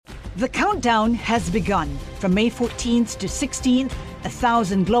The countdown has begun. From May 14th to 16th,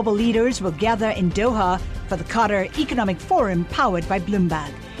 1,000 global leaders will gather in Doha for the Qatar Economic Forum powered by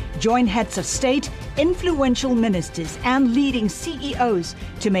Bloomberg. Join heads of state, influential ministers, and leading CEOs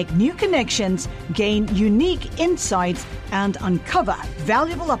to make new connections, gain unique insights, and uncover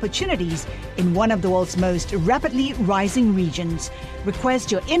valuable opportunities in one of the world's most rapidly rising regions.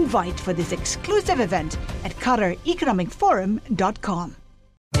 Request your invite for this exclusive event at QatarEconomicForum.com.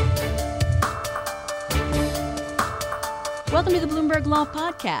 Welcome to the Bloomberg Law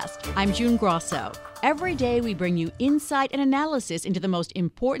Podcast. I'm June Grosso. Every day we bring you insight and analysis into the most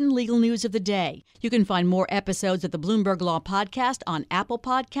important legal news of the day. You can find more episodes of the Bloomberg Law Podcast on Apple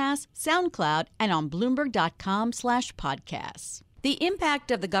Podcasts, SoundCloud, and on Bloomberg.com/podcasts. The impact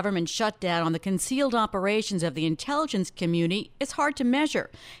of the government shutdown on the concealed operations of the intelligence community is hard to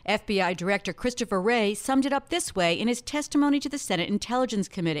measure. FBI Director Christopher Wray summed it up this way in his testimony to the Senate Intelligence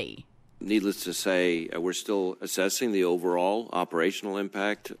Committee. Needless to say, we're still assessing the overall operational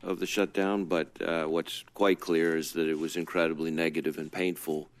impact of the shutdown, but what's quite clear is that it was incredibly negative and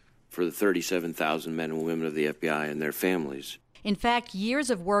painful for the 37,000 men and women of the FBI and their families. In fact, years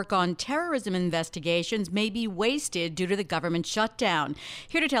of work on terrorism investigations may be wasted due to the government shutdown.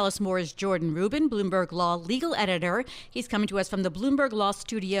 Here to tell us more is Jordan Rubin, Bloomberg Law legal editor. He's coming to us from the Bloomberg Law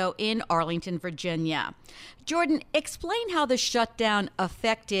studio in Arlington, Virginia. Jordan, explain how the shutdown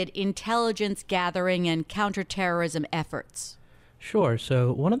affected intelligence gathering and counterterrorism efforts. Sure.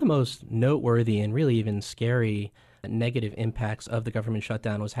 So one of the most noteworthy and really even scary negative impacts of the government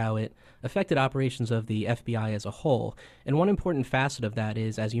shutdown was how it affected operations of the FBI as a whole. And one important facet of that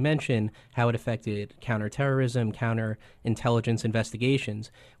is, as you mentioned, how it affected counterterrorism, counterintelligence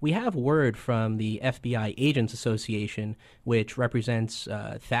investigations. We have word from the FBI Agents Association, which represents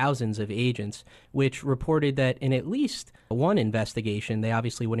thousands of agents, which reported that in at least one investigation, they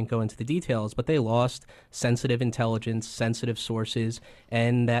obviously wouldn't go into the details, but they lost sensitive intelligence, sensitive sources,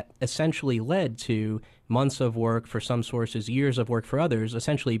 and that essentially led to months of work for some sources, years of work for others,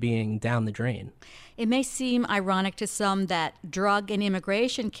 essentially being down the drain. It may seem ironic to some that drug and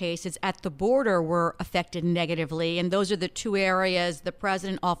immigration cases at the border were affected negatively, and those are the two areas the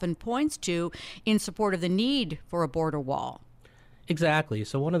president often points to in support of the need for a border wall. Exactly.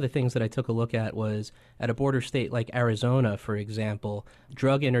 So one of the things that I took a look at was at a border state like Arizona, for example,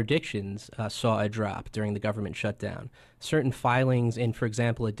 drug interdictions saw a drop during the government shutdown. Certain filings in, for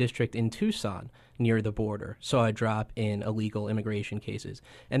example, a district in Tucson near the border saw a drop in illegal immigration cases.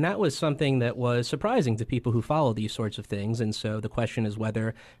 And that was something that was surprising to people who follow these sorts of things. And so the question is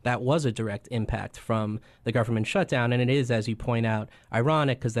whether that was a direct impact from the government shutdown. And it is, as you point out,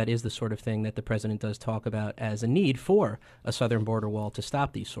 ironic because that is the sort of thing that the president does talk about as a need for a southern border wall to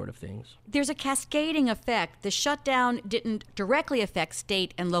stop these sort of things. There's a cascading effect. The shutdown didn't directly affect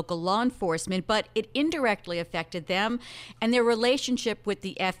state and local law enforcement, but it indirectly affected them and their relationship with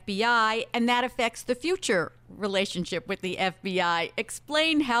the FBI, and that affects the future relationship with the FBI.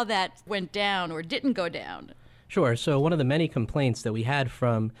 Explain how that went down or didn't go down. Sure. So one of the many complaints that we had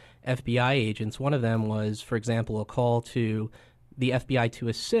from FBI agents, one of them was, for example, a call to the FBI to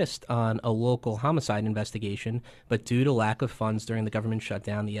assist on a local homicide investigation, but due to lack of funds during the government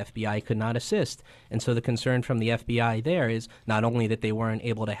shutdown, the FBI could not assist. And so the concern from the FBI there is not only that they weren't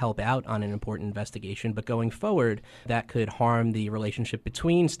able to help out on an important investigation, but going forward, that could harm the relationship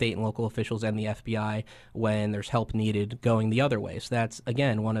between state and local officials and the FBI when there's help needed going the other way. So that's,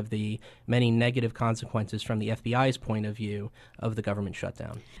 again, one of the many negative consequences from the FBI's point of view of the government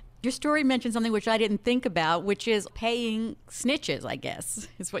shutdown. Your story mentioned something which I didn't think about, which is paying snitches, I guess,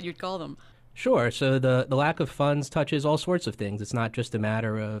 is what you'd call them. Sure. So the lack of funds touches all sorts of things. It's not just a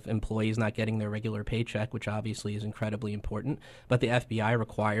matter of employees not getting their regular paycheck, which obviously is incredibly important, but the FBI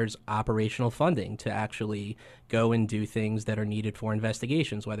requires operational funding to actually go and do things that are needed for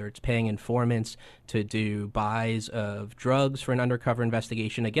investigations, whether it's paying informants to do buys of drugs for an undercover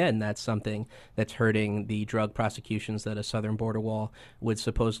investigation. Again, that's something that's hurting the drug prosecutions that a southern border wall would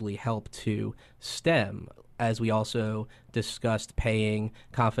supposedly help to stem. As we also discussed, paying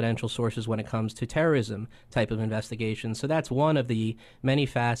confidential sources when it comes to terrorism type of investigations. So that's one of the many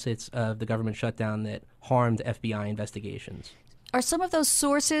facets of the government shutdown that harmed FBI investigations. Are some of those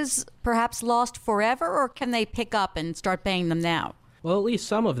sources perhaps lost forever, or can they pick up and start paying them now? Well, at least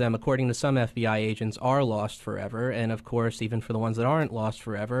some of them, according to some FBI agents, are lost forever. And of course, even for the ones that aren't lost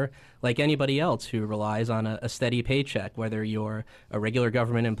forever, like anybody else who relies on a steady paycheck, whether you're a regular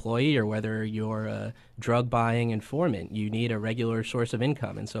government employee or whether you're a drug buying informant, you need a regular source of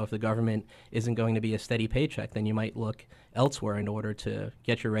income. And so if the government isn't going to be a steady paycheck, then you might look elsewhere in order to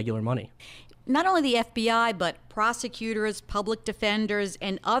get your regular money. not only the FBI, but prosecutors, public defenders,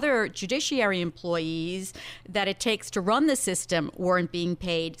 and other judiciary employees that it takes to run the system weren't being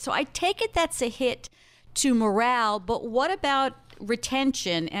paid. So I take it that's a hit to morale, but what about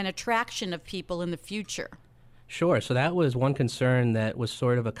retention and attraction of people in the future? Sure. So that was one concern that was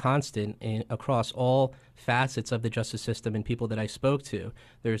sort of a constant across all facets of the justice system and people that I spoke to.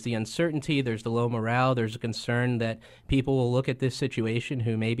 There's the uncertainty, there's the low morale, there's a concern that people will look at this situation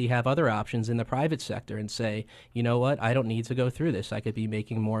who maybe have other options in the private sector and say, you know what, I don't need to go through this. I could be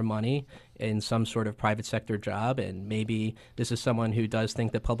making more money in some sort of private sector job, and maybe this is someone who does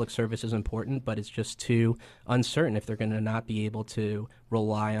think that public service is important, but it's just too uncertain if they're going to not be able to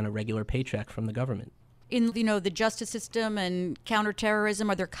rely on a regular paycheck from the government. In, the justice system and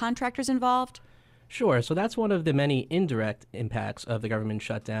counterterrorism, are there contractors involved? Sure. So that's one of the many indirect impacts of the government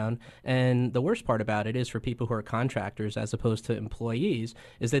shutdown. And the worst part about it is for people who are contractors as opposed to employees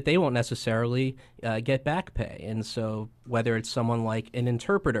is that they won't necessarily get back pay. And so whether it's someone like an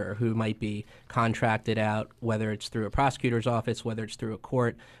interpreter who might be contracted out, whether it's through a prosecutor's office, whether it's through a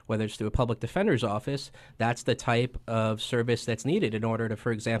court, whether it's through a public defender's office, that's the type of service that's needed in order to,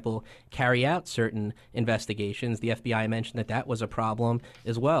 for example, carry out certain investigations. The FBI mentioned that that was a problem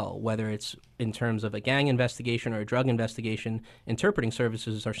as well, whether it's in terms of a gang investigation or a drug investigation. Interpreting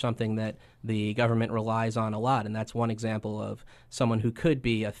services are something that the government relies on a lot, and that's one example of someone who could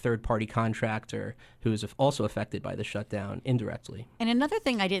be a third-party contractor who is also affected by the shutdown indirectly. And another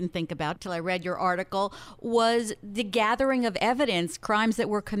thing I didn't think about till I read your article was the gathering of evidence, crimes that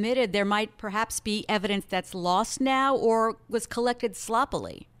were committed. There might perhaps be evidence that's lost now or was collected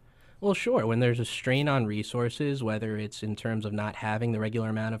sloppily. Well, sure. When there's a strain on resources, whether it's in terms of not having the regular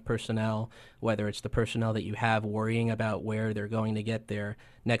amount of personnel, whether it's the personnel that you have worrying about where they're going to get their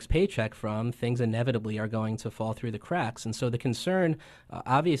next paycheck from, things inevitably are going to fall through the cracks. And so the concern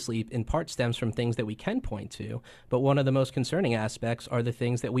obviously in part stems from things that we can point to, but one of the most concerning aspects are the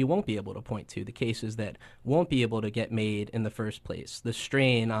things that we won't be able to point to, the cases that won't be able to get made in the first place, the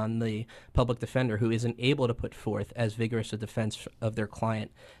strain on the public defender who isn't able to put forth as vigorous a defense of their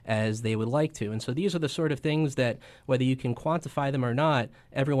client as they would like to. And so these are the sort of things that, whether you can quantify them or not,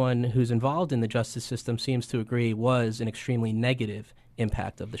 everyone who's involved in the justice system seems to agree was an extremely negative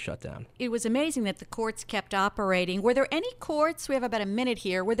impact of the shutdown. It was amazing that the courts kept operating. Were there any courts, we have about a minute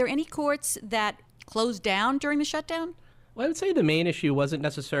here, were there any courts that closed down during the shutdown? Well, I would say the main issue wasn't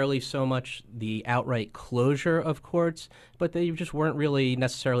necessarily so much the outright closure of courts, but they just weren't really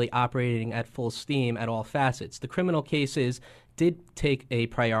necessarily operating at full steam at all facets. The criminal cases did take a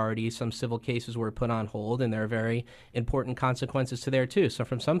priority. Some civil cases were put on hold, and there are very important consequences to there, too. So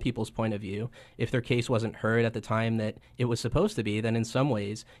from some people's point of view, if their case wasn't heard at the time that it was supposed to be, then in some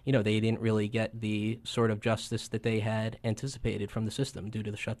ways, they didn't really get the sort of justice that they had anticipated from the system due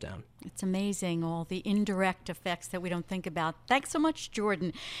to the shutdown. It's amazing, all the indirect effects that we don't think about. Thanks so much,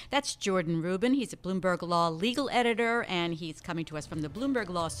 Jordan. That's Jordan Rubin. He's a Bloomberg Law legal editor, and he's coming to us from the Bloomberg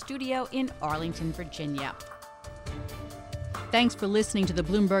Law studio in Arlington, Virginia. Thanks for listening to the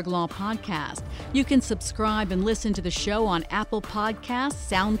Bloomberg Law Podcast. You can subscribe and listen to the show on Apple Podcasts,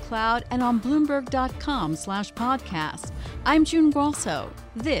 SoundCloud, and on Bloomberg.com/podcast. I'm June Grosso.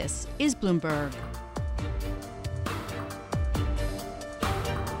 This is Bloomberg.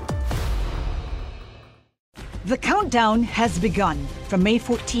 The countdown has begun. From May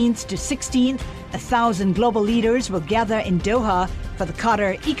 14th to 16th, 1,000 global leaders will gather in Doha for the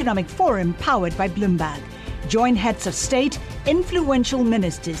Qatar Economic Forum powered by Bloomberg. Join heads of state, influential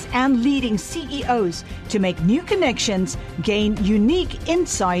ministers, and leading CEOs to make new connections, gain unique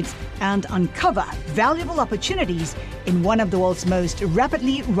insights, and uncover valuable opportunities in one of the world's most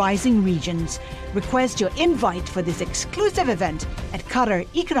rapidly rising regions. Request your invite for this exclusive event at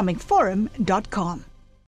QatarEconomicForum.com.